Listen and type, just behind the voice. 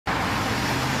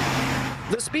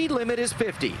The speed limit is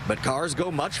 50, but cars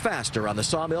go much faster on the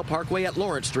Saw Mill Parkway at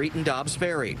Lawrence Street and Dobbs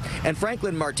Ferry. And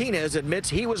Franklin Martinez admits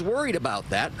he was worried about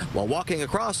that while walking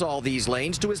across all these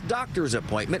lanes to his doctor's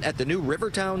appointment at the new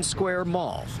Rivertown Square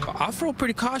Mall. I feel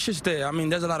pretty cautious there. I mean,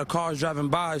 there's a lot of cars driving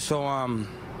by, so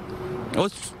it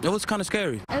was kind of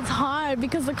scary. It's hard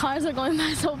because the cars are going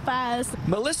by so fast.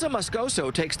 Melissa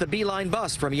Moscoso takes the Beeline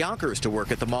bus from Yonkers to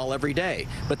work at the mall every day,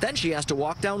 but then she has to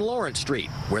walk down Lawrence Street,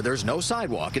 where there's no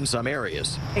sidewalk in some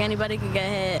areas. Anybody could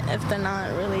get hit if they're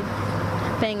not really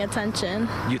paying attention.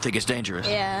 You think it's dangerous?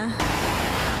 Yeah.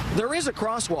 There is a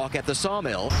crosswalk at the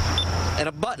sawmill and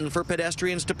a button for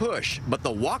pedestrians to push, but the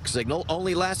walk signal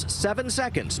only lasts 7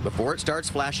 seconds before it starts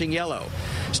flashing yellow.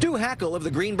 Stu Hackle of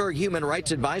the Greenberg Human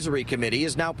Rights Advisory Committee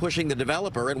is now pushing the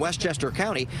developer in Westchester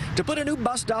County to put a new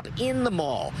bus stop in the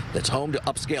mall that's home to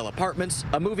upscale apartments,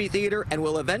 a movie theater, and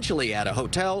will eventually add a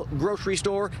hotel, grocery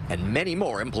store, and many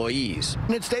more employees.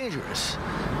 It's dangerous.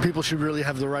 People should really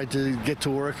have the right to get to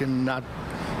work and not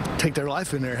take their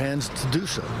life in their hands to do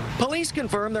so. Police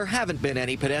confirm there haven't been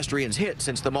any pedestrians hit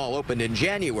since the mall opened in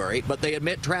January, but they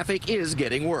admit traffic is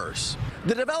getting worse.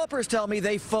 The developers tell me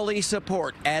they fully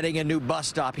support adding a new bus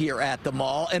stop here at the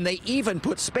mall, and they even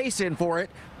put space in for it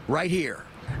right here.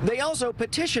 They also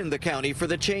petitioned the county for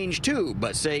the change too,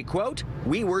 but say, quote,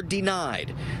 "We were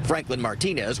denied." Franklin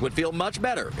Martinez would feel much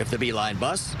better if the Beeline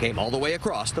bus came all the way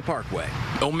across the parkway.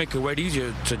 It'll make it way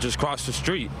easier to just cross the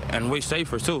street and way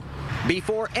safer too.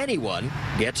 Before anyone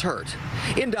gets hurt.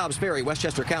 In Dobbs Ferry,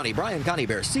 Westchester County, Brian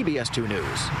Conybeare, CBS 2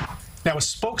 News. Now, a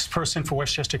spokesperson for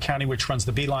Westchester County, which runs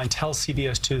the Beeline, tells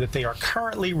CBS 2 that they are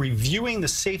currently reviewing the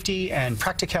safety and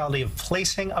practicality of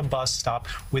placing a bus stop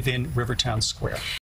within Rivertown Square.